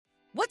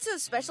What's so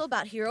special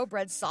about Hero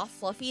Bread's soft,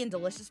 fluffy, and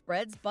delicious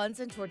breads, buns,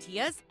 and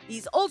tortillas?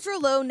 These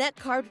ultra-low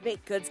net-carb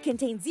baked goods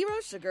contain zero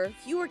sugar,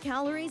 fewer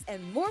calories,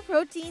 and more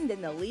protein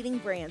than the leading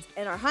brands,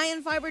 and are high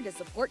in fiber to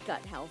support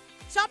gut health.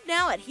 Shop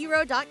now at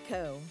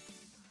hero.co.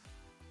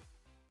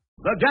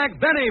 The Jack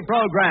Benny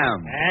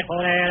Program.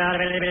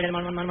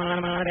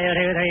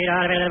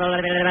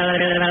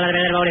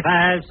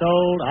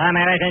 Sold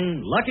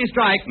American. Lucky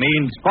Strike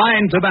means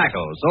fine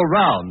tobacco, so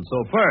round,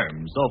 so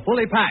firm, so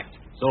fully packed,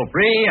 so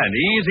free and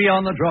easy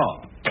on the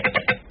draw.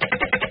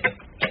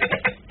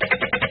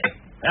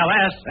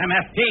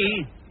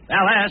 LSMFT.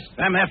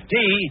 LSMFT.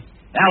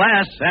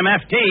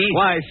 LSMFT.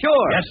 Why,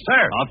 sure. Yes,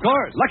 sir. Of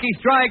course. Lucky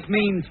Strike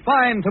means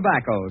fine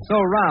tobacco, so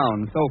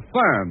round, so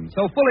firm,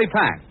 so fully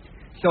packed,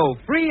 so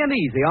free and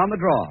easy on the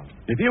draw.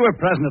 If you were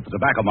present at the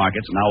tobacco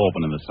markets now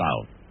open in the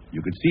South, you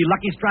could see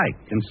Lucky Strike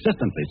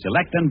consistently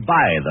select and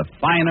buy the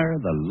finer,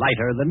 the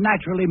lighter, the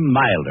naturally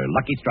milder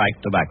Lucky Strike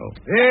tobacco.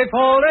 And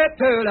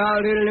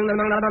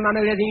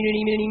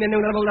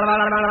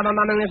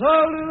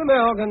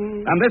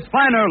this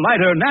finer,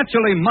 lighter,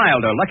 naturally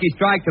milder Lucky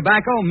Strike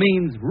tobacco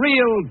means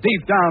real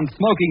deep-down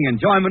smoking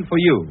enjoyment for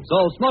you. So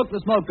smoke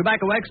the smoke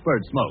tobacco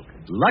experts smoke.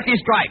 Lucky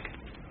Strike.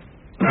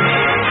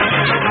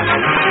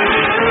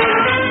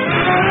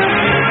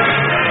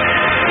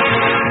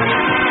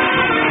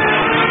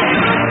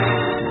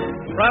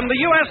 From the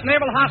U.S.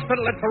 Naval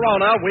Hospital at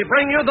Corona, we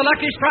bring you the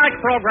Lucky Strike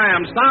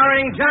program,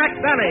 starring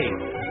Jack Benny,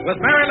 with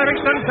Mary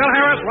Livingston, Phil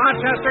Harris,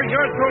 Rochester,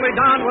 yours truly,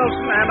 Don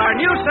Wilson, and our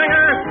new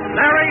singer,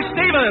 Larry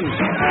Stevens.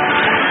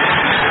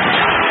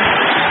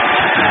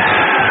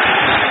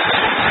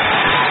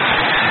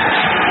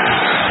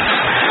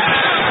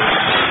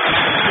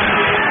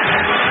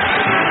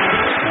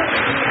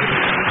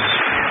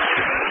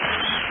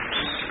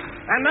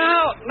 And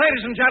now,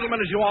 ladies and gentlemen,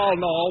 as you all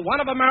know,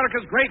 one of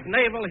America's great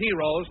naval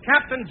heroes,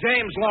 Captain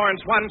James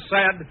Lawrence, once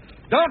said,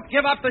 "Don't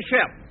give up the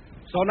ship."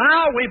 So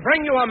now we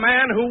bring you a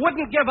man who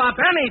wouldn't give up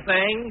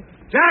anything,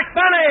 Jack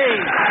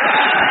Benny.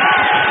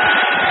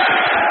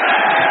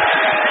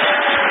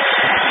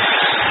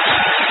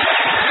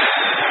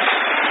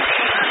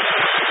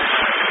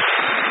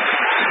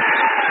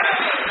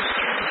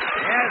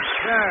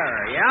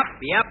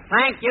 Yep.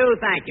 Thank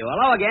you.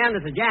 Hello again.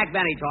 This is Jack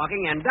Benny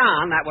talking. And,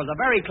 Don, that was a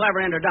very clever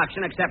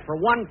introduction, except for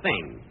one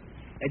thing.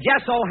 It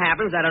just so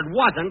happens that it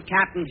wasn't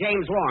Captain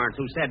James Lawrence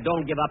who said,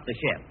 "Don't give up the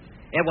ship."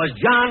 It was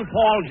John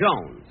Paul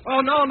Jones.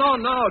 Oh,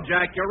 no,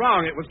 Jack, you're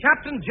wrong. It was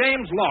Captain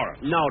James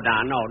Lawrence. No,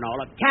 Don, no.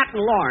 Look,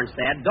 Captain Lawrence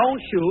said,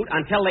 "Don't shoot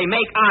until they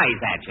make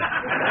eyes at you."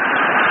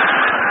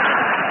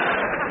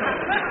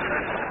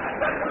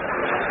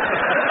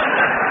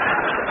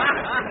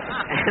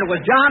 And it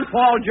was John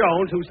Paul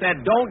Jones who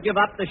said, "Don't give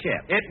up the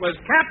ship." It was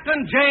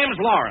Captain James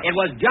Lawrence. It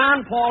was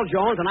John Paul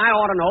Jones, and I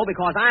ought to know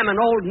because I'm an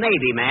old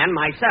Navy man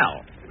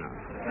myself.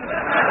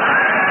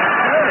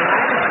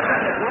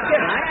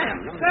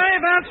 Say,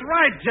 that's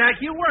right,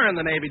 Jack. You were in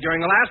the Navy during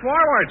the last war,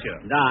 weren't you?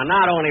 No,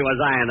 not only was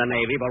I in the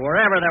Navy, but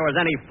wherever there was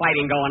any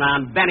fighting going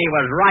on, Benny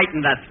was right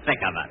in the thick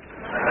of it.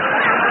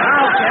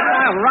 Okay,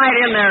 I'm right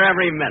in there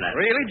every minute.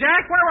 Really,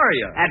 Jack? Where were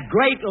you? At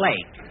Great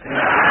Lakes.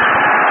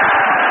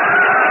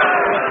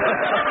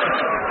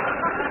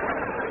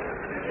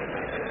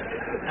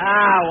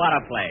 What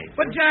a place.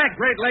 But, Jack,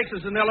 Great Lakes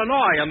is in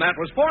Illinois, and that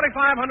was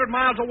 4,500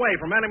 miles away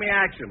from enemy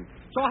action.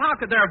 So how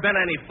could there have been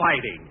any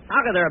fighting?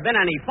 How could there have been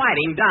any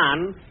fighting,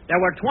 Don? There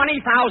were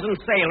 20,000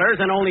 sailors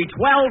and only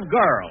 12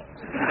 girls.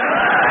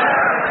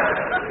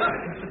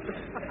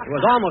 It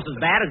was almost as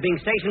bad as being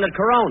stationed at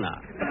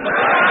Corona.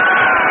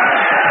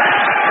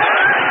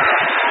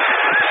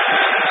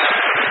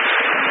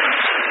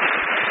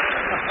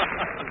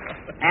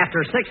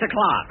 After 6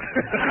 o'clock.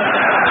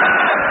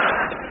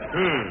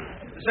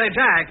 Say,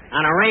 Jack.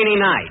 On a rainy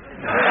night.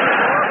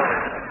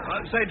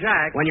 Say,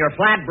 Jack. When you're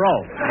flat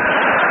broke.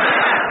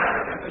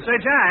 Say,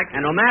 Jack.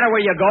 And no matter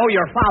where you go,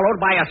 you're followed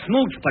by a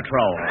smooch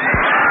patrol.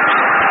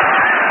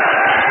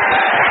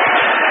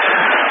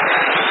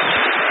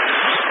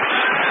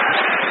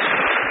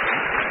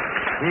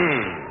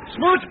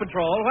 Smooch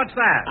patrol? What's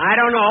that? I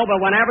don't know,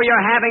 but whenever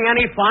you're having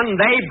any fun,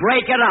 they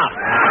break it up.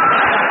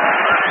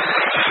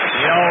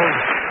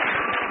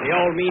 The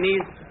old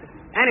meanies.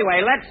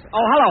 Anyway, let's...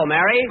 Oh, hello,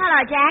 Mary.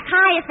 Hello, Jack.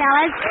 Hiya,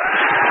 fellas.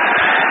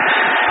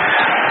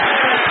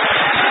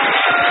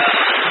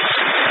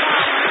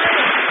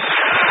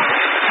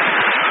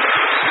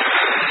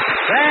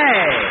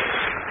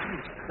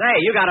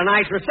 Say, you got a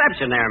nice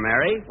reception there,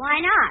 Mary. Why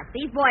not?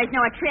 These boys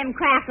know a trim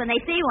craft when they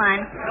see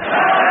one.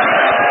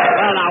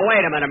 Well, now,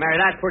 wait a minute,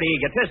 Mary. That's pretty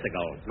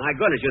egotistical. My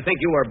goodness, you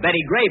think you were Betty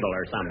Grable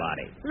or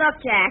somebody.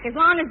 Look, Jack, as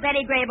long as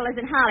Betty Grable is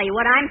in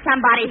Hollywood, I'm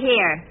somebody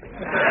here.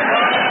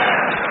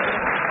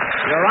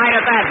 You're right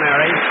at that,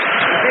 Mary.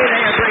 See,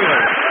 they agree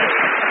with you.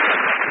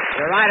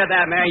 You're right at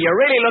that, Mary. You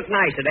really look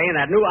nice today in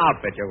that new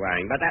outfit you're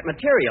wearing, but that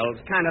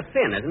material's kind of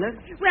thin, isn't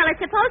it? Well, it's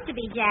supposed to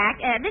be,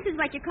 Jack. This is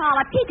what you call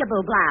a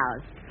peekaboo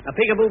blouse. A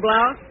peekaboo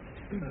blouse?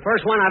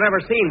 First one I've ever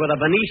seen with a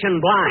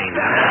Venetian blind.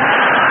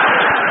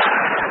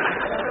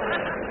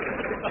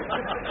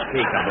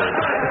 Peekaboo.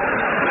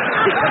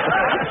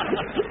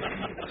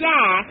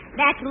 Jack,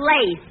 that's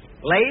lace.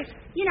 Lace?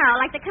 You know,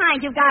 like the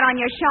kind you've got on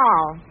your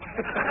shawl.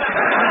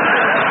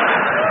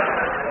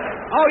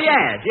 Oh,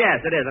 yes,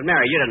 it is. And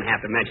Mary, you didn't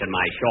have to mention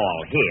my shawl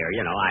here.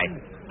 You know, I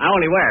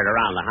only wear it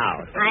around the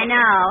house. I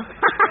know.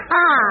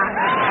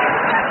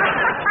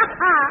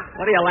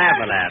 What are you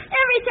laughing at?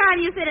 Every time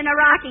you sit in a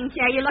rocking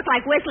chair, you look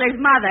like Whistler's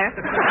mother.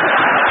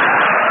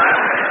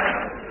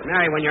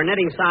 Mary, when you're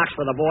knitting socks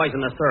for the boys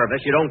in the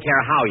service, you don't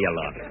care how you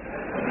look.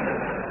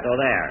 So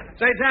there.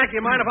 Say, Jack,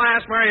 you mind if I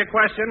ask Mary a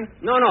question?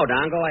 No,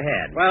 Don, go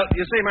ahead. Well,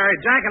 you see, Mary,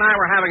 Jack and I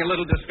were having a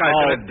little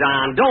discussion. Oh,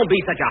 Don, don't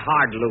be such a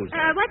hard loser.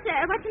 What's the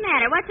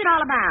matter? What's it all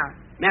about?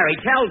 Mary,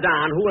 tell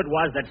Don who it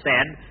was that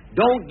said,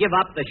 don't give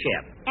up the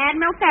ship.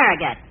 Admiral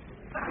Farragut.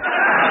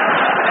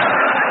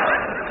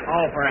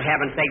 Oh, for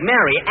heaven's sake.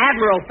 Mary,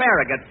 Admiral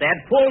Farragut said,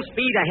 full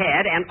speed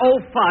ahead and oh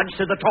fudge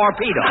to the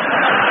torpedo.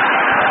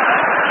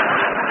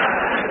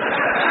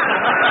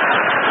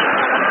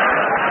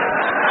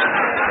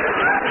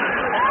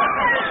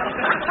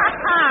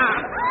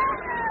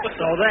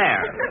 So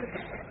there.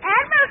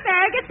 Admiral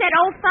Farragut said,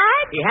 oh,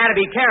 fudge? He had to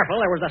be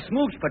careful. There was a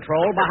smooch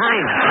patrol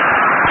behind him.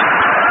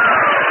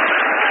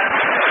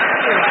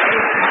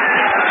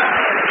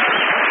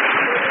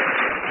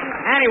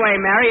 Anyway,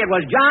 Mary, it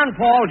was John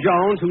Paul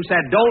Jones who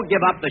said, don't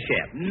give up the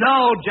ship.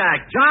 No,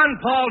 Jack. John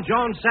Paul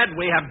Jones said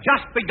we have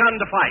just begun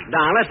to fight.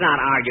 Don, let's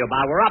not argue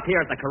about it. We're up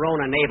here at the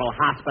Corona Naval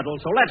Hospital,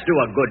 so let's do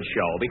a good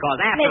show, because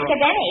after Mr.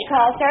 Benny,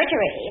 call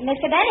surgery.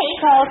 Mr. Benny,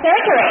 call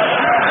surgery.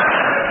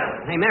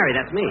 Hey, Mary,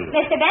 that's me.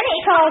 Mr. Benny,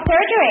 call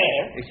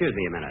surgery. Excuse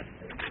me a minute.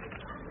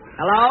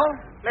 Hello?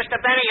 Mr.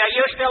 Benny, are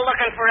you still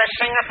looking for a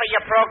singer for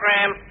your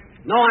program?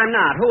 No, I'm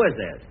not. Who is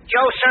this?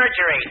 Joe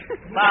Surgery.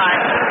 Bye.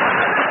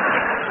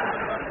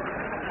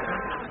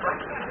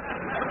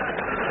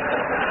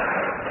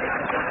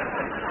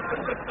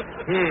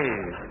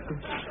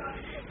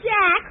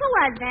 Jack, who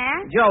was that?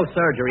 Joe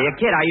Surgery, a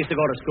kid I used to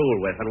go to school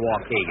with in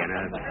Waukegan.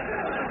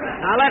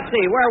 Now, let's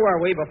see. Where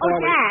were we before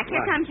we... Jack,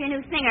 here comes your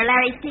new singer,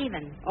 Larry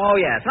Stevens. Oh,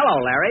 yes. Hello,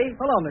 Larry.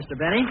 Hello, Mr.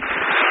 Benny.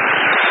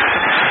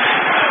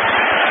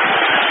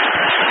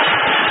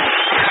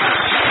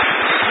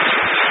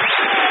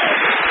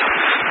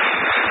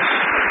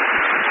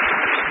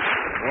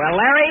 Well,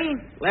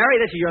 Larry,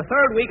 this is your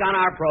third week on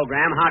our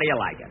program. How do you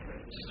like it?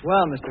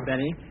 Swell, Mr.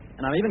 Benny.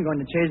 And I'm even going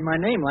to change my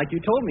name like you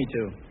told me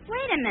to.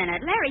 Wait a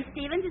minute. Larry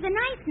Stevens is a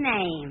nice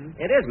name.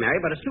 It is, Mary,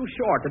 but it's too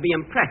short to be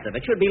impressive.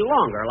 It should be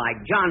longer,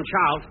 like John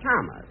Charles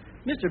Thomas.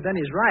 Mr.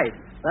 Benny's right.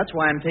 That's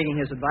why I'm taking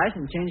his advice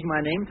and changing my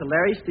name to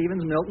Larry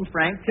Stevens Milton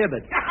Frank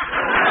Tibbet.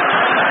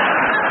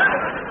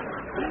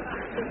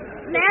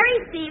 Larry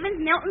Stevens,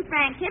 Milton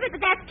Frank Tibbet,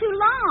 but that's too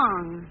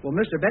long. Well,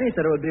 Mr. Benny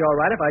said it would be all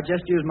right if I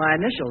just used my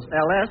initials,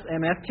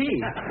 LSMFT.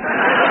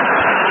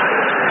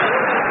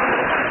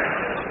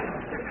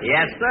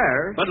 Yes,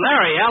 sir. But,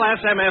 Larry,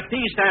 LSMFT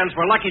stands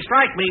for Lucky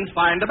Strike means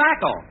fine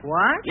tobacco.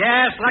 What?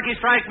 Yes, Lucky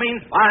Strike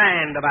means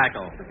fine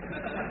tobacco.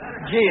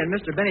 Gee, and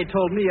Mr. Benny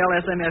told me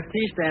LSMFT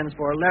stands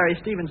for Larry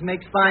Stevens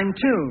Makes Fine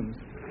Tunes.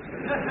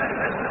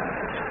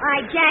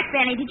 Why, Jack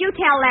Benny, did you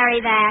tell Larry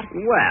that?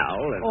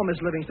 Well... Oh, Miss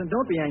Livingston,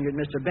 don't be angry at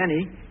Mr.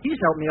 Benny. He's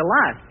helped me a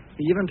lot.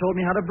 He even told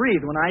me how to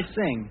breathe when I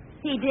sing.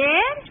 He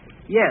did?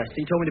 Yes,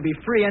 he told me to be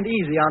free and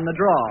easy on the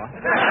draw.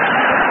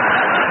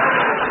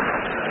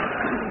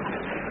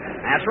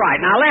 That's right.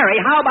 Now, Larry,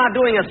 how about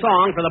doing a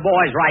song for the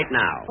boys right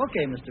now?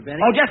 Okay, Mr.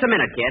 Benny. Oh, just a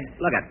minute, kid.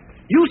 Look it.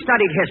 You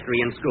studied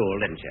history in school,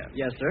 didn't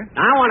you? Yes, sir.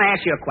 Now, I want to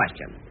ask you a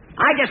question.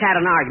 I just had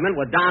an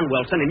argument with Don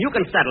Wilson, and you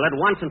can settle it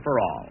once and for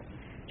all.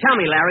 Tell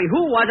me, Larry,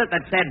 who was it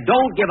that said,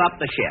 don't give up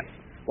the ship?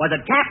 Was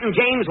it Captain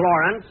James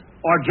Lawrence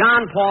or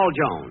John Paul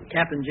Jones?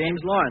 Captain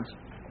James Lawrence.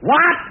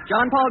 What?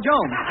 John Paul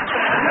Jones.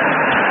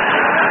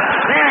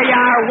 There you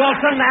are,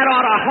 Wilson. That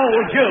ought to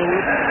hold you.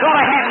 Go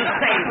ahead and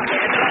sing,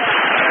 kid.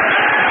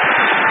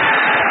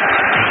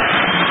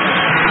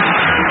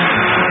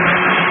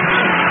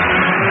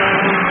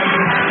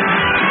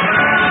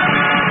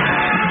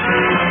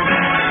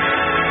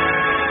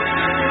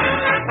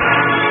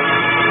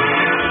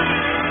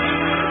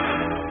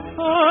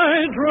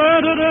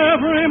 Dreaded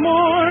every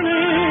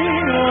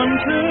morning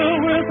until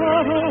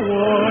without a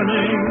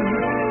warning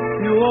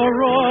you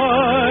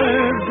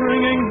arrived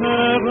bringing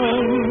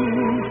heaven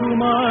to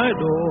my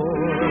door.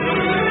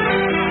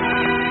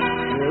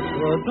 It's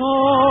the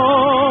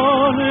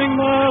dawning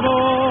that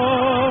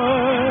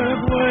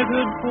I've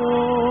waited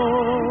for.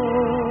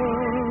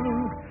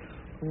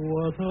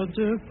 What a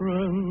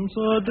difference a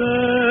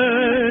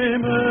day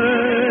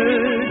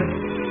made,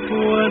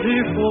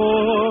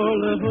 24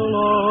 little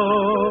hours.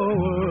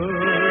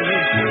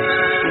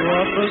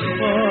 The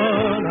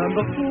sun and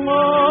the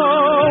flowers,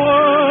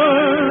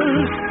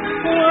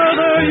 where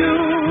there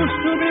used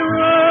to be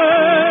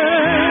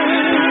rain.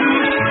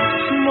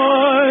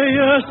 My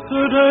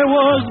yesterday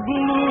was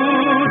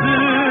blue,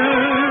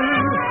 dear.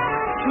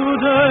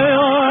 Today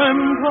I'm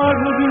part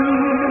of you,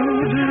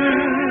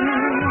 dear.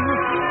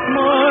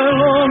 My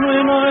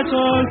lonely nights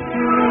are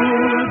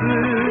through,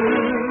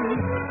 dear.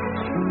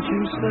 Since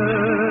you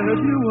said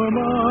you were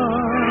mine.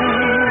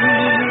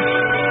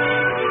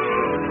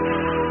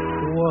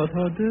 what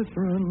a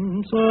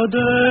difference a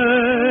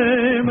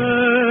day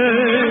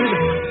made.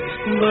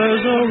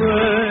 There's a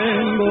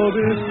rainbow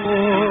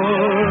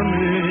before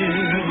me.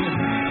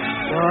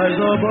 Skies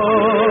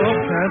above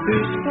can't be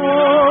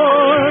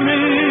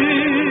stormy.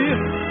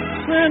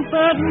 Since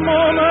that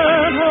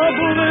moment of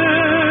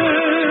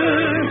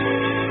bliss,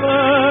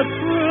 that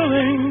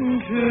thrilling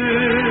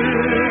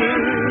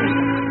kiss,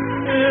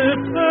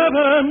 it's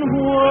heaven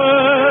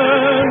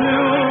when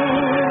you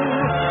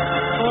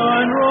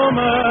find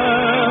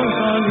romance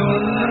on your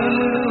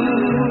lips.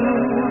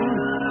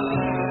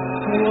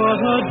 What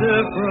a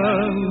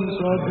difference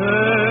a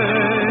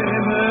day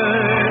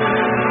makes,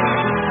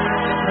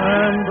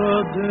 and the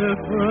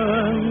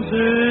difference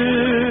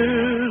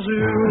is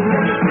you.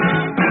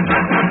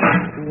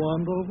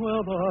 Cuando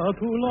vuelva a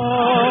tu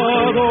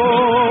lado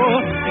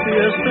y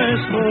esté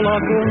sola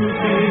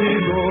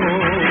contigo,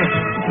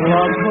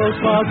 las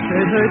cosas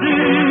que te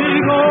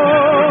digo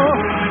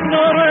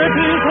no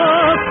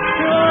repitas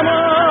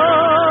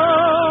jamás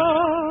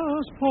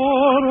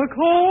por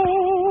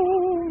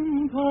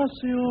compasión.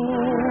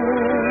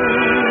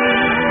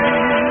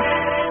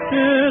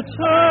 It's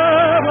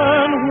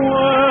heaven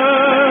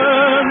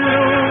when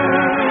you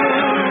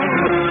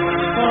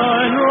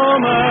find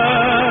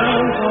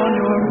romance on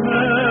your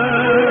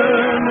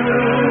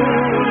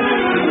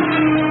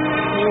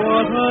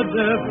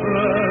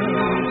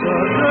difference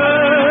a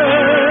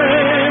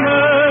day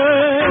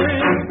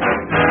makes,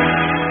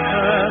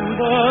 and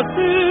the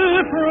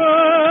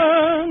difference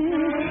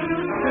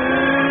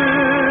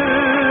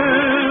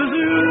is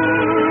you.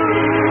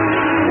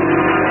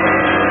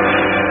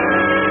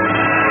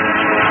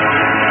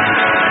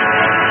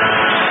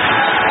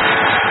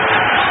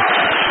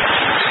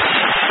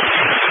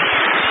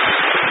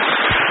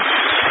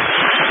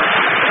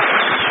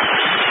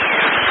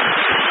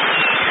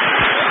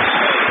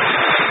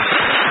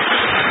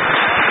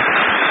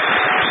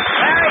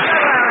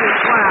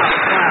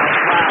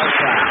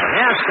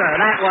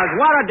 That was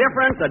What a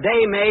Difference a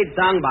Day Made,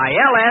 sung by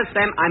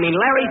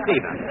Larry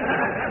Stevens.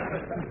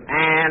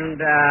 And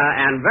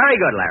very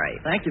good, Larry.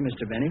 Thank you,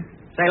 Mr. Benny.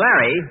 Say,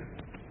 Larry,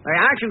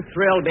 aren't you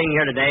thrilled being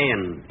here today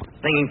and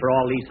singing for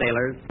all these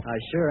sailors? I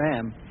sure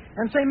am.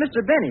 And say,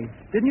 Mr. Benny,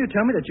 didn't you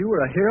tell me that you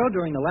were a hero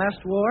during the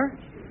last war?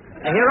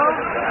 A hero?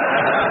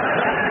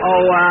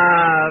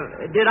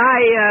 Did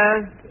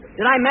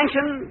I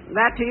mention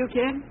that to you,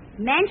 kid?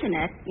 Mention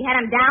it? You had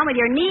him down with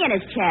your knee in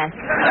his chest.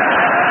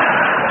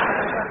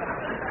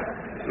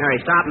 Mary,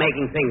 stop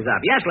making things up.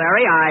 Yes,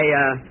 Larry,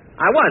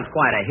 I was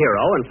quite a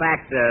hero. In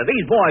fact,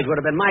 these boys would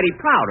have been mighty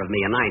proud of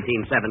me in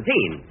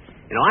 1917.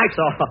 You know, I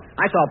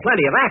saw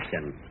plenty of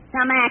action.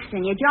 Some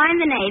action. You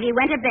joined the Navy,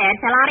 went to bed,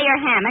 fell out of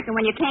your hammock, and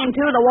when you came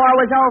to, the war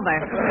was over.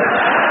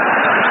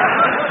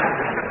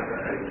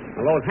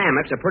 Well, those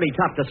hammocks are pretty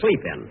tough to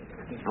sleep in.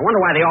 I wonder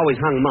why they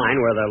always hung mine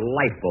where the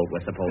lifeboat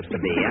was supposed to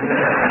be.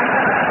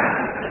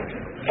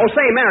 Oh,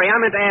 say, Mary, I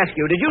meant to ask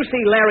you, did you see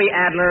Larry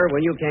Adler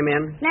when you came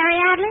in? Larry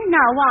Adler?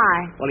 No,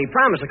 why? Well, he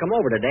promised to come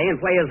over today and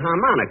play his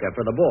harmonica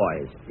for the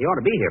boys. He ought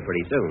to be here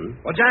pretty soon.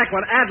 Well, Jack,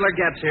 when Adler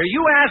gets here,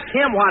 you ask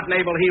him what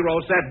naval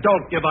hero said,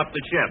 don't give up the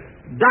ship.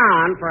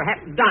 Don,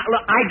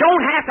 look, I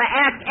don't have to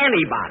ask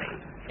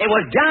anybody. It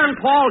was John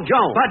Paul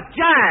Jones. But,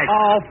 Jack...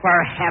 Oh, for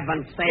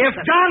heaven's sake. If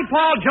John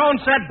Paul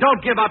Jones said,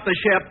 don't give up the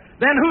ship,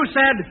 then who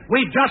said,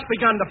 we've just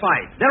begun to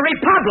fight? The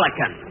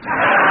Republicans.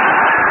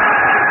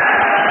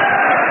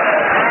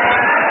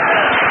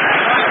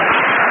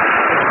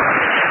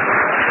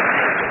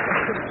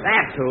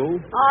 That's who.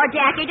 Oh,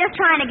 Jack, you're just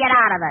trying to get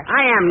out of it.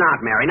 I am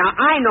not, Mary. Now,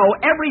 I know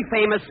every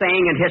famous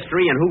saying in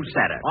history and who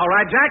said it. All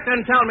right, Jack,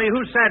 then tell me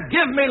who said,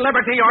 give me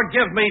liberty or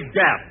give me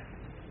death.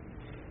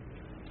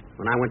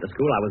 When I went to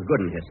school, I was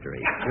good in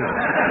history.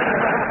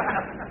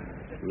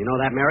 You know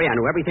that, Mary? I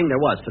knew everything there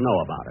was to know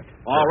about it.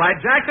 All right,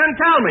 Jack, then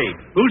tell me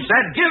who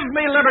said, give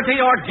me liberty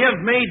or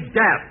give me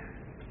death.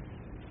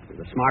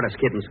 The smartest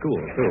kid in school,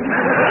 too.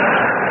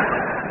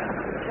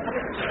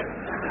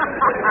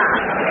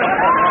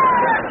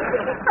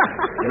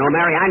 You know,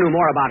 Mary, I knew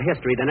more about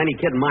history than any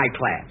kid in my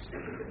class.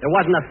 There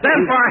wasn't a thing...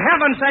 Then, for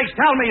heaven's sakes,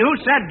 tell me who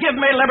said, give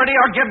me liberty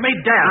or give me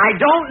death. I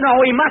don't know.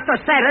 He must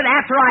have said it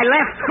after I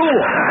left school.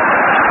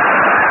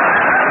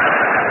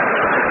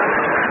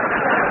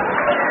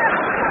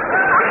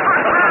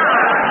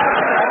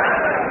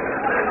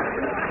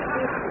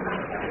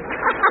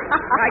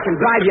 I can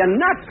drive you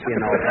nuts, you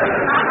know.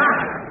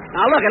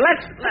 Now, look,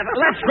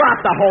 let's drop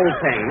the whole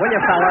thing, will you,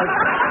 fellas?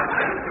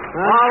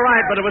 All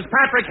right, but it was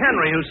Patrick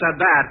Henry who said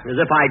that. As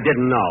if I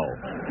didn't know.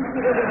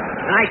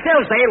 And I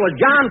still say it was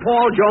John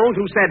Paul Jones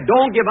who said,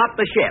 don't give up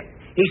the ship.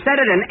 He said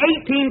it in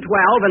 1812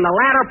 in the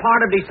latter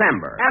part of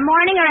December.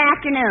 Morning or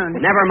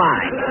afternoon? Never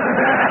mind.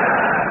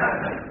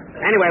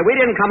 Anyway, we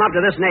didn't come up to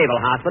this naval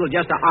hospital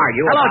just to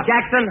argue. Hello,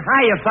 Jackson.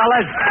 Hiya,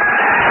 fellas.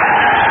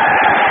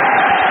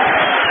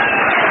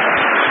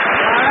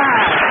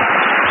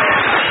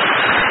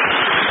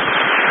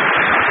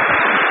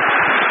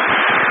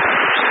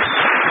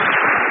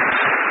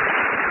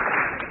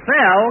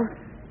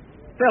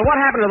 Phil, what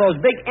happened to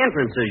those big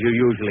entrances you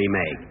usually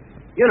make?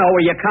 You know,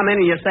 where you come in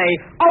and you say,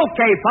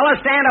 okay,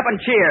 fellas, stand up and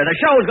cheer. The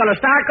show's going to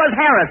start because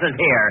Harris is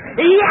here.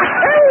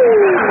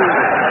 Yahoo!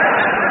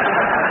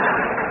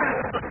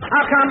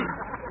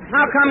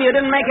 How come you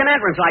didn't make an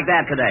entrance like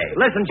that today?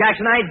 Listen,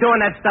 Jackson, I ain't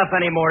doing that stuff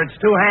anymore. It's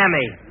too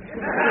hammy.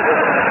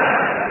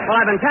 Well,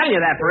 I've been telling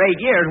you that for 8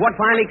 years. What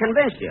finally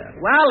convinced you?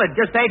 Well, it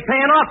just ain't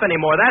paying off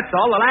anymore, that's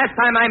all. The last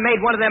time I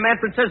made one of them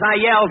entrances, I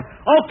yelled,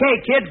 okay,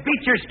 kids,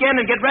 beat your skin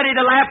and get ready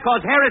to laugh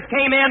because Harris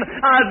came in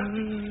a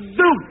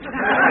zoot.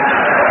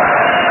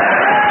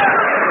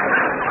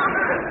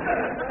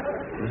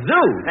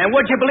 Zoot? And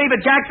would you believe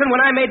it, Jackson,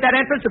 when I made that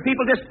entrance, the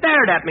people just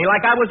stared at me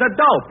like I was a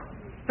dope.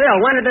 Phil,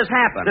 when did this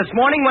happen? This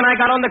morning when I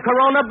got on the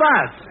Corona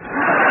bus.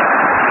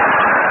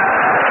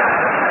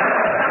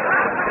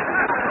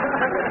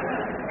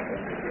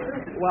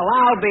 Well,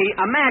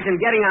 imagine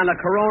getting on the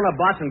Corona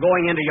bus and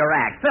going into your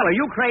act. Phil, are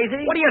you crazy?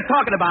 What are you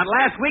talking about?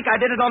 Last week I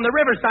did it on the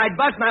Riverside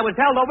bus and I was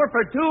held over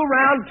for 2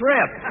 round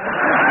trips.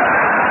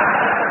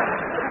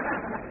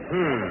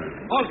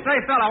 Oh, say,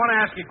 Phil, I want to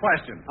ask you a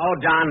question. Oh,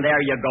 Don,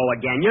 there you go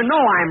again. You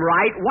know I'm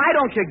right. Why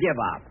don't you give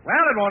up?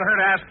 Well, it won't hurt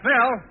to ask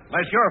Phil,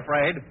 unless you're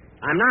afraid.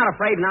 I'm not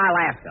afraid, and I'll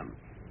ask him.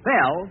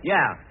 Phil?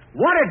 Yeah.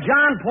 What did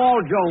John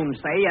Paul Jones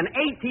say in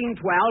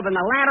 1812 in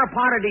the latter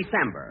part of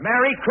December?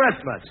 Merry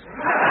Christmas.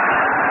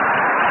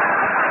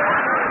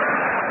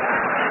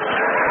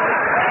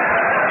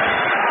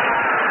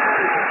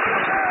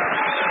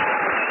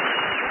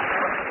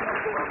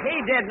 He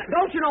didn't.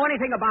 Don't you know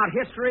anything about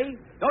history?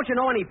 Don't you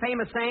know any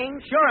famous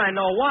sayings? Sure, I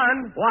know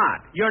one.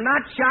 What? You're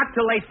not shot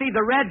till they see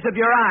the reds of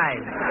your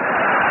eyes.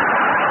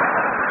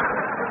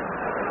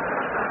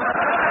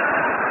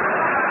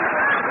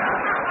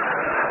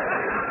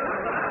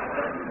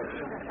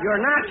 You're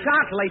not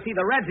shot till they see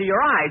the reds of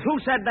your eyes. Who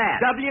said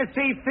that? W.C.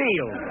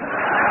 Field.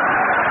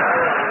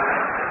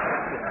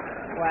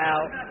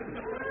 Well,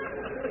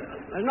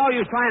 there's no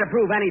use trying to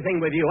prove anything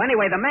with you.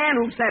 Anyway, the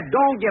man who said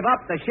don't give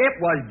up the ship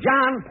was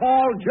John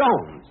Paul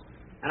Jones.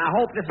 And I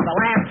hope this is the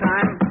last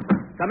time.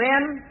 Come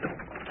in.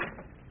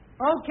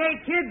 Okay,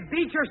 kids,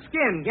 beat your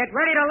skin. Get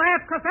ready to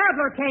laugh because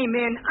Adler came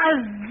in a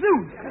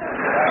zoot.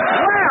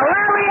 Well,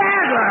 Larry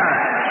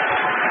Adler.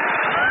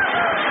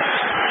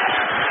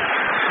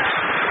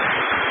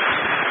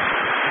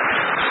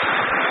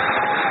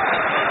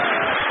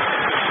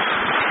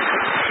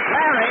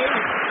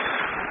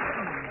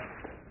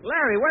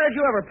 Larry, where did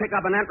you ever pick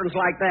up an entrance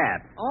like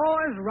that? Oh,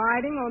 I was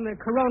riding on the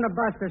Corona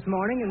bus this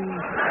morning, and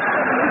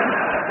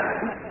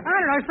I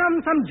don't know,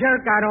 some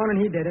jerk got on and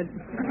he did it.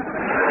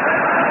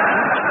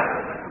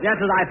 Just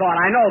as I thought.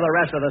 I know the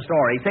rest of the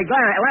story. Say,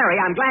 Larry,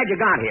 I'm glad you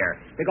got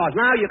here, because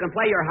now you can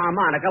play your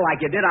harmonica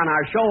like you did on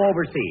our show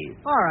overseas.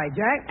 All right,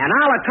 Jack. And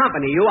I'll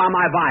accompany you on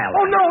my violin.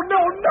 Oh, no,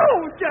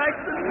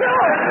 Jackson, no.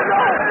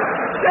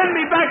 Send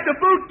me back to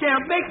boot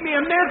camp. Make me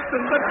a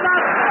ensign, but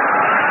not...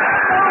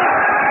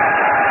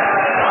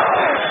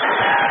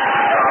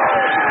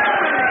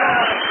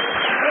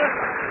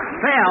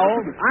 Phil,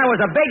 I was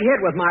a big hit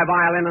with my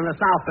violin in the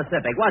South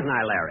Pacific, wasn't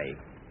I, Larry?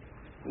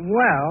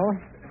 Well,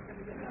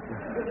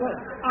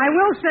 I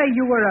will say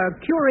you were a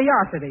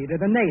curiosity to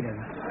the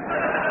natives.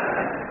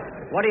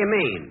 What do you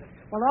mean?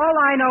 Well, all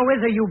I know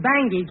is a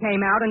Ubangi came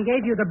out and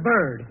gave you the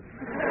bird.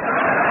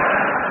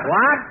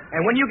 What?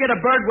 And when you get a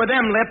bird with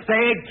them lips, they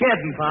ain't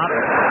kidding, Pop.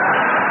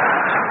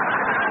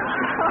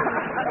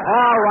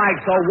 All right,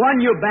 so one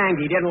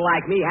Ubangi didn't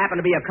like me,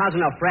 happened to be a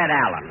cousin of Fred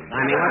Allen.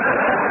 I mean,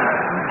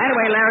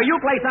 anyway, Larry, you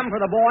play something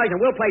for the boys,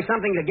 and we'll play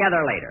something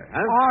together later.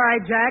 Huh? All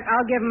right, Jack.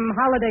 I'll give them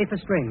Holiday for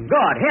Strings.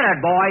 Good. Hit it,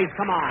 boys.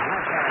 Come on.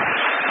 Let's go.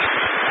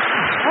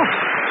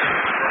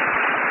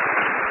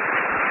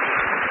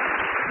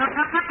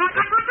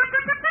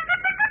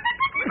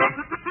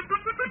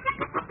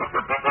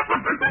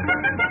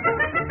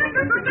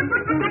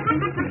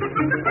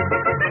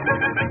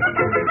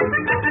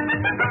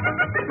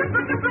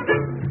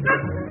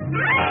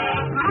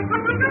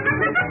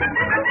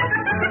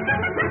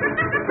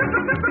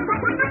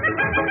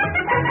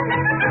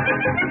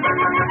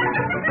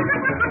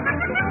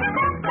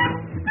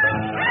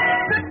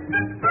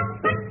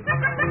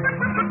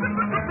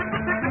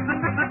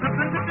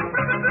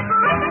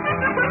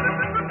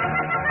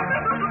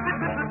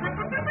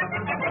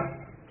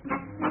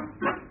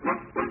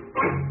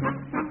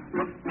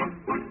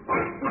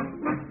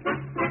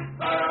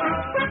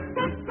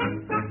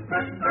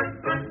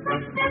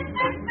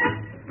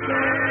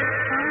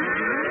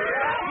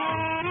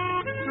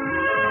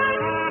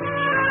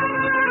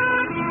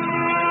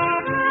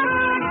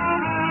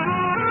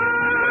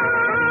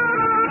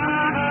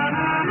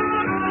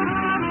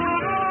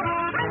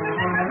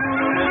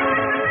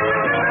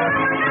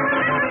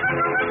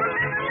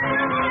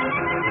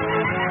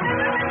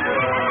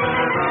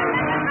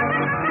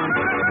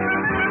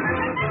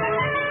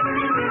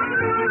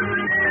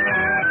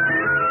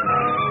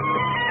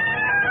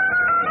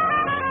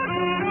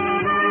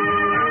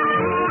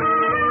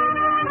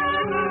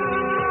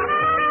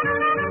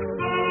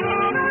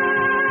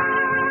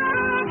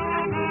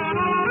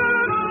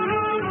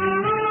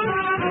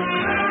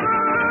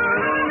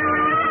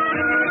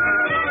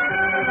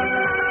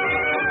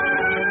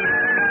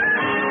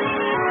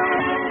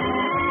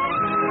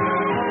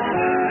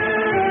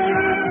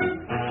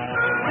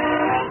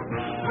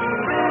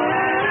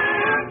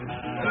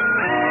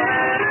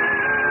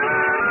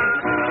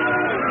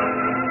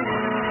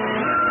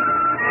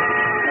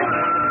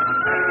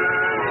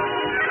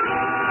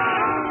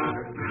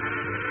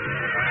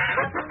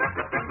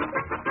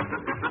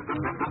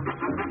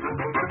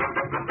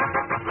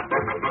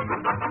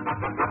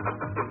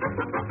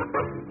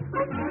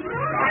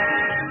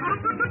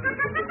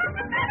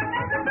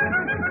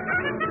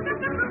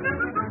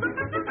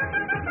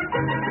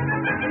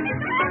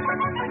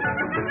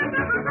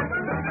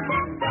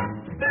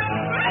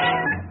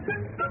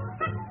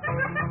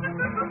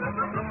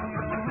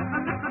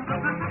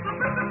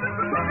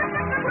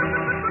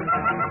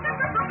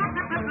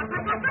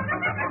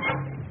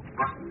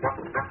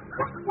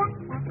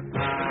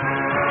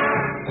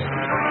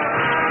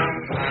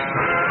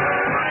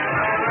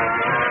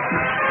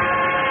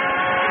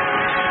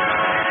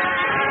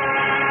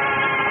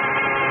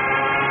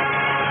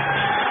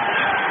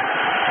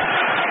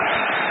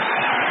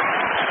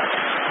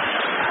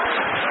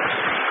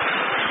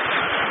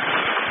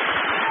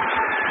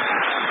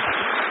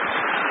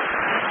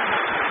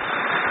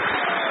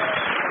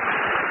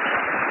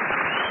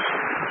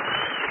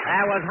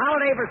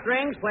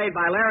 strings played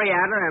by Larry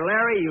Adler, and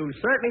Larry, you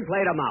certainly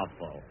played a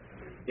mouthful.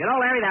 You know,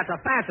 Larry, that's a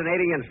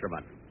fascinating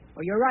instrument.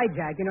 Well, you're right,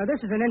 Jack. You know,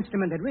 this is an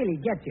instrument that really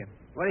gets you.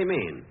 What do you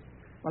mean?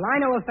 Well, I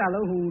know a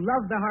fellow who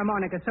loved the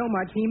harmonica so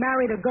much he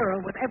married a girl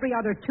with every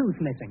other tooth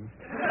missing.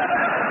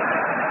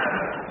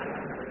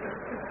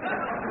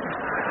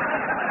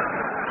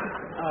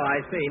 Oh,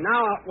 I see.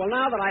 Now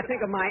that I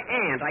think of my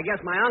aunt, I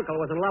guess my uncle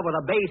was in love with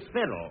a bass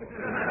fiddle.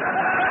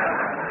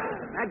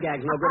 That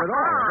gag's no good at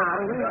all.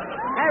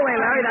 Anyway,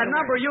 Larry, that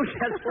number you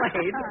just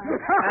played,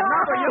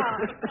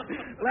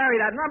 Larry,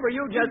 that number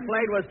you just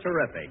played was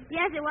terrific.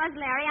 Yes, it was,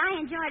 Larry. I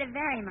enjoyed it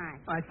very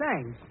much.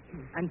 Thanks.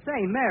 And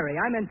say,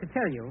 Mary, I meant to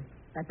tell you,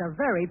 that's a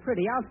very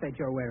pretty outfit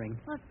you're wearing.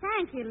 Well,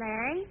 thank you,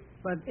 Larry.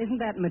 But isn't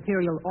that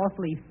material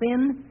awfully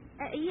thin?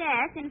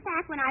 Yes. In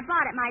fact, when I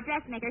bought it, my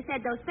dressmaker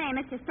said those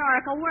famous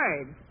historical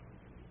words.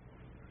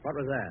 What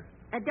was that?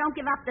 Don't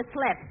give up the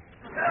slip.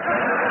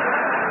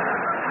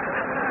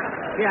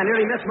 Yeah, I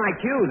nearly missed my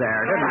cue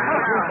there, didn't I?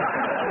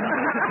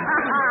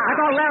 I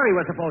thought Larry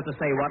was supposed to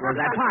say what was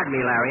that. Pardon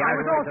me, Larry. I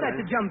was all set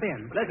to jump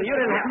in. Listen, you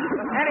didn't have...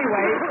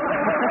 Anyway...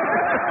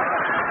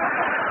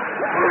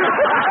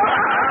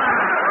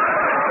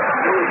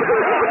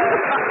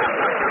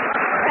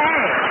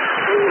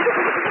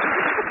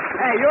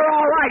 Hey, you're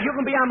all right. You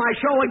can be on my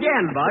show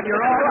again, Bud.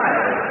 You're all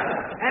right.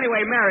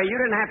 Anyway, Mary, you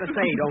didn't have to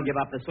say don't give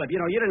up the slip. You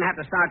know, you didn't have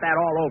to start that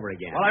all over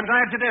again. Well, I'm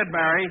glad you did,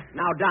 Mary.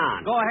 Now,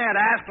 Don. Go ahead,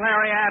 ask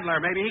Larry Adler.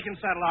 Maybe he can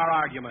settle our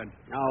argument.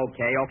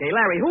 Okay.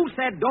 Larry, who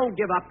said don't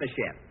give up the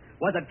ship?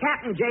 Was it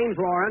Captain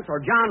James Lawrence or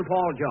John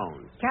Paul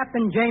Jones?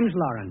 Captain James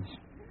Lawrence.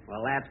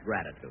 Well, that's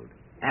gratitude.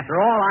 After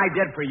all I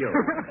did for you.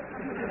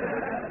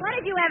 What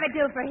did you ever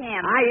do for him?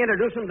 I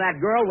introduced him to that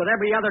girl with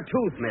every other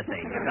tooth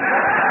missing.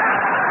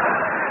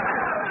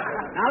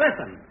 Now,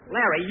 listen,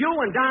 Larry, you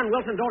and Don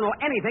Wilson don't know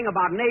anything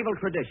about naval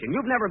tradition.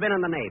 You've never been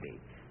in the Navy.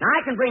 Now,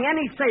 I can bring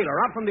any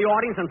sailor up from the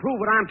audience and prove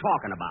what I'm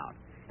talking about.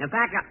 In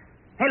fact,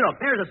 hey, look,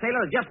 there's a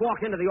sailor that just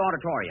walked into the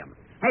auditorium.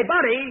 Hey,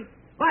 Buddy,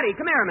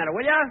 come here a minute,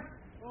 will you?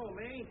 Oh,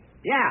 me?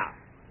 Yeah.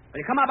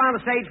 Will you come up on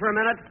the stage for a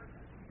minute?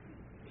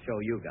 Show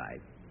you guys.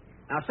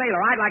 Now,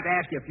 sailor, I'd like to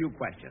ask you a few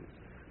questions.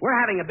 We're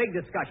having a big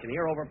discussion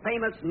here over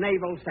famous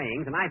naval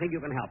sayings, and I think you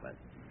can help us.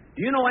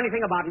 Do you know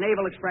anything about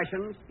naval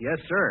expressions?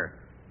 Yes, sir.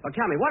 Well,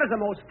 tell me, what is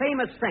the most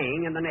famous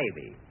saying in the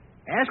Navy?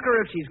 Ask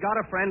her if she's got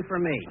a friend for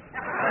me.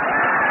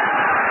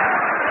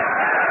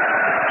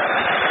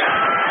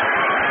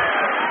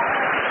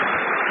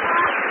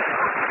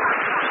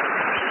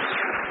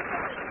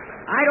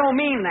 I don't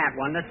mean that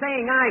one. The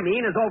saying I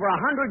mean is over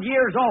 100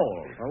 years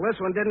old. Well, this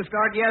one didn't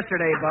start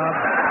yesterday, Bob.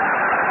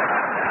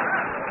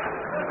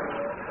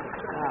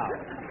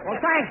 Well,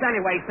 thanks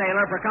anyway,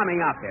 sailor, for coming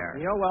up here.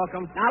 You're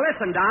welcome. Now,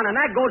 listen, Don, and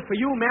that goes for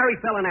you, Mary,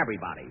 Phil, and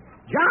everybody.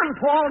 John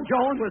Paul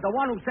Jones was the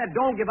one who said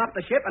don't give up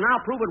the ship, and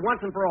I'll prove it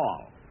once and for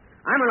all.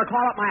 I'm going to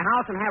call up my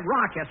house and have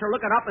Rochester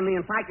look it up in the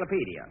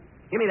encyclopedia.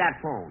 Give me that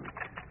phone.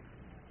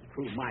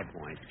 Prove my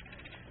point.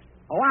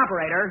 Oh,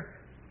 operator.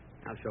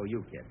 I'll show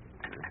you, kid.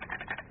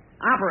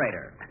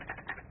 Operator.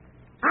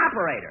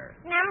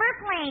 Number,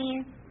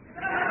 please.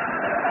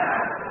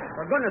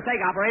 For goodness sake,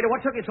 operator,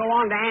 what took you so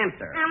long to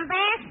answer?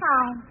 Bass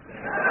phone.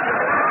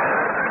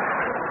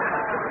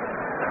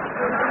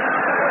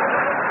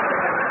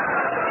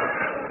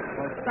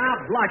 Well, stop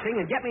blushing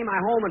and get me my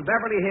home in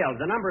Beverly Hills.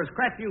 The number is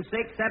Crestview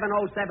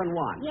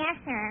 67071. Yes,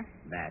 sir.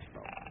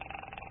 Bashful.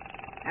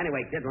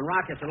 Anyway, kids, when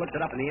Rochester looked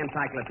it up in the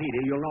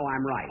encyclopedia, you'll know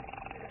I'm right.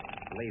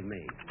 Believe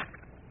me.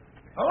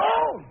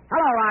 Hello?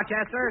 Hello,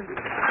 Rochester.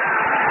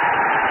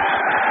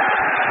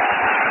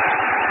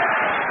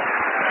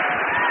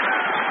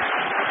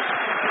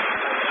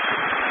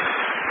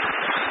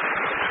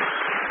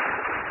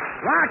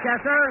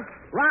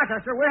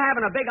 Rochester, we're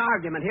having a big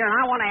argument here, and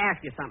I want to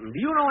ask you something. Do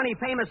you know any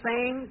famous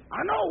sayings?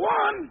 I know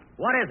one.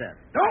 What is it?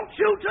 Don't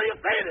shoot till you're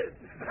faded.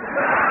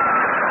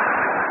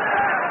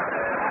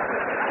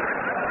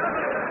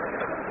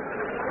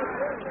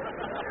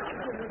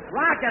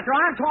 Rochester,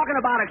 I'm talking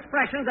about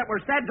expressions that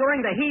were said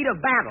during the heat of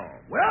battle.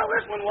 Well,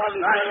 this one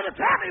wasn't out of the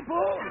taffy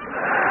pull.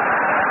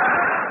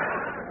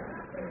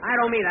 I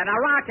don't mean that. Now,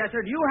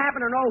 Rochester, do you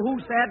happen to know who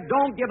said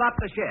don't give up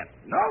the ship?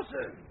 No,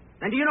 sir.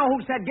 And do you know who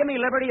said give me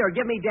liberty or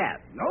give me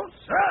death? No,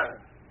 sir.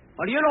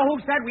 Well, do you know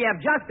who said we have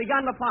just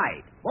begun to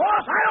fight?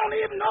 Boss, I don't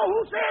even know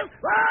who says...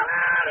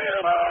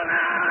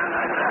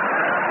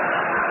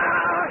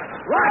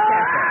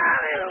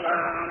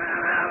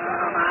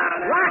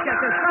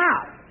 Rochester,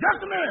 stop.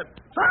 Just a minute.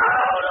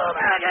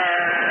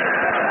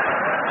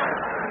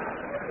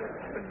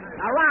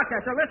 Now,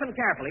 Rochester, listen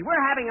carefully. We're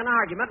having an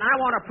argument, and I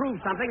want to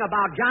prove something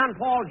about John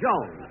Paul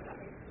Jones.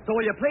 So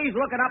will you please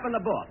look it up in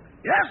the book?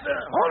 Yes, sir.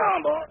 Hold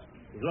on, boss.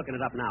 He's looking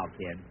it up now,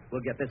 kid.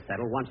 We'll get this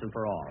settled once and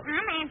for all.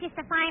 I'm anxious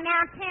to find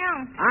out, too.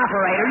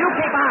 Operator, you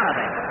keep out of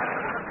it.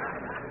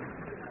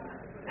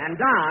 And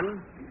Don,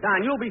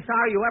 you'll be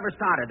sorry you ever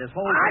started this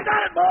whole thing. I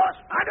got it, boss.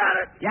 I got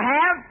it. You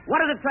have?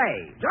 What does it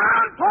say?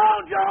 John Paul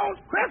Jones,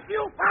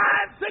 Crestview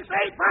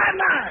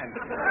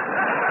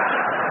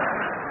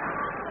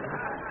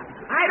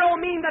 56859. I I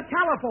don't mean the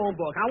telephone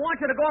book. I want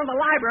you to go in the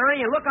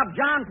library and look up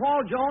John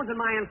Paul Jones in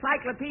my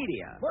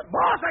encyclopedia. But,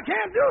 boss, I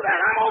can't do that.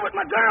 I'm over at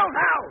my girl's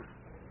house.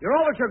 You're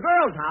over at your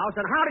girl's house,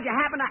 and how did you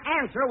happen to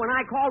answer when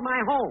I called my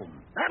home?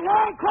 That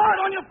long cord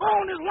on your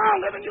phone is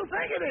longer than you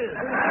think it is.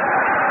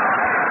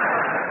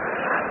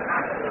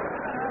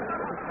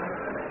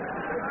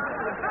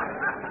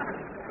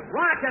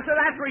 Rochester,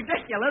 that's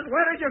ridiculous.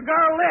 Where does your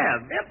girl live?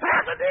 In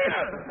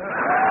Pasadena.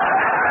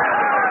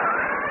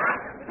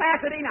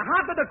 Pasadena.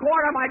 How could the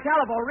cord on my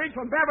telephone reach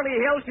from Beverly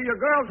Hills to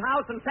your girl's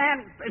house in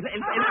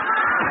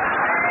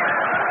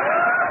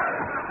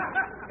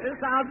This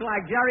sounds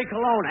like Jerry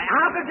Colonna.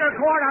 How could your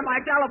cord on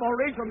my telephone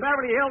reach from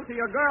Beverly Hills to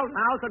your girl's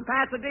house in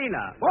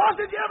Pasadena? Boss,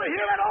 did you ever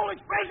hear that old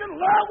expression,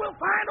 love will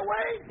find a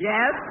way?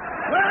 Yes?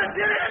 Well, it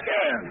did it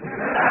again.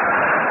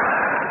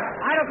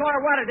 I don't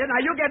care what it did. Now,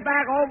 you get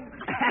back home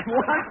at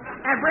once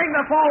and bring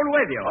the phone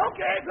with you.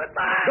 Okay,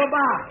 goodbye.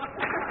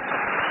 Goodbye.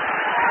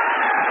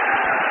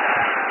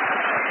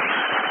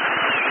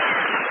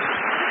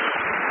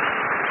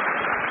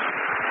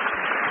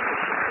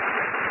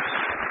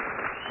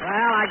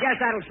 Well, I guess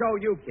that'll show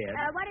you, kid.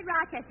 What did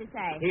Rochester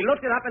say? He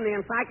looked it up in the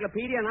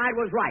encyclopedia, and I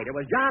was right. It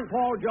was John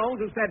Paul Jones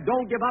who said,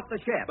 don't give up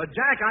the ship. But,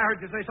 Jack, I heard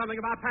you say something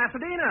about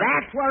Pasadena.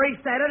 That's where he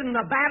said it, in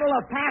the Battle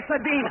of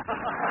Pasadena.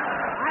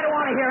 I don't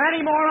want to hear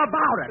any more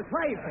about it.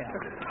 Praise him.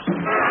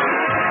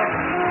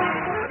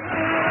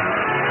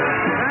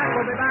 Jack,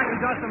 we'll be back in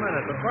just a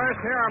minute. But first,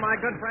 here are my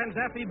good friends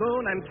Effie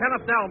Boone and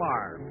Kenneth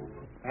Delmar.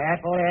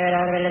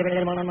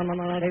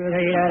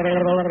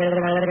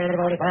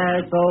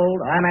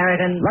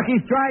 American. Lucky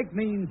Strike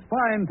means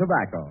fine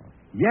tobacco.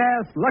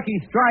 Yes,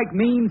 Lucky Strike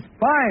means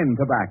fine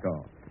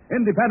tobacco.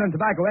 Independent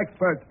tobacco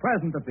experts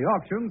present at the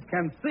auctions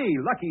can see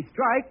Lucky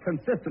Strike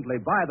consistently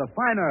buy the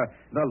finer,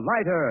 the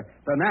lighter,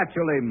 the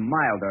naturally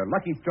milder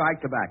Lucky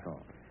Strike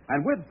tobacco.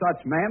 And with such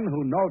men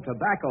who know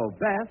tobacco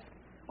best,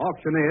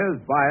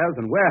 auctioneers,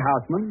 buyers, and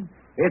warehousemen,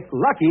 it's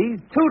Lucky's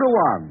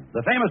 2-to-1.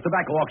 The famous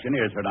tobacco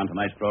auctioneers heard on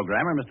tonight's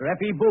program are Mr.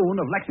 F.E. Boone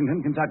of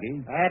Lexington,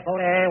 Kentucky.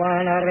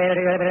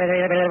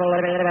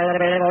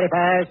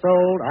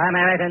 Sold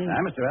American.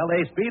 And Mr.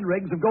 L.A. Speed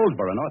Riggs of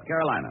Goldsboro, North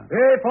Carolina.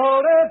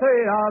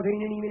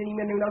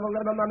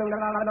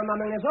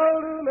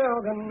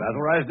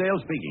 Basil Ruysdale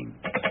speaking.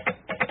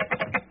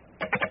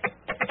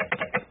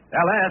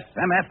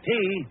 LSMFT.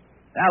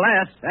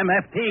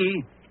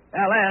 LSMFT.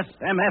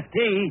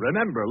 LSMFT.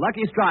 Remember,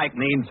 Lucky Strike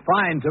means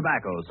fine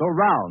tobacco, so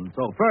round,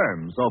 so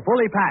firm, so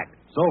fully packed,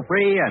 so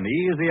free and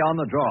easy on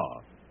the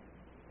draw.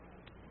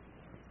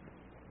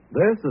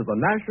 This is the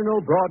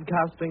National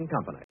Broadcasting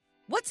Company.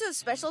 What's so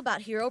special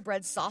about Hero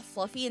Bread's soft,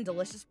 fluffy, and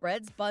delicious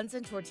breads, buns,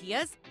 and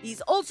tortillas?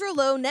 These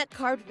ultra-low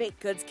net-carb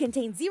baked goods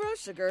contain zero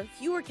sugar,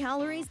 fewer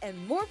calories,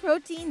 and more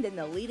protein than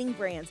the leading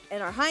brands,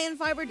 and are high in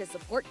fiber to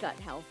support gut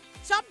health.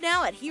 Shop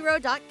now at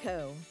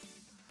Hero.co.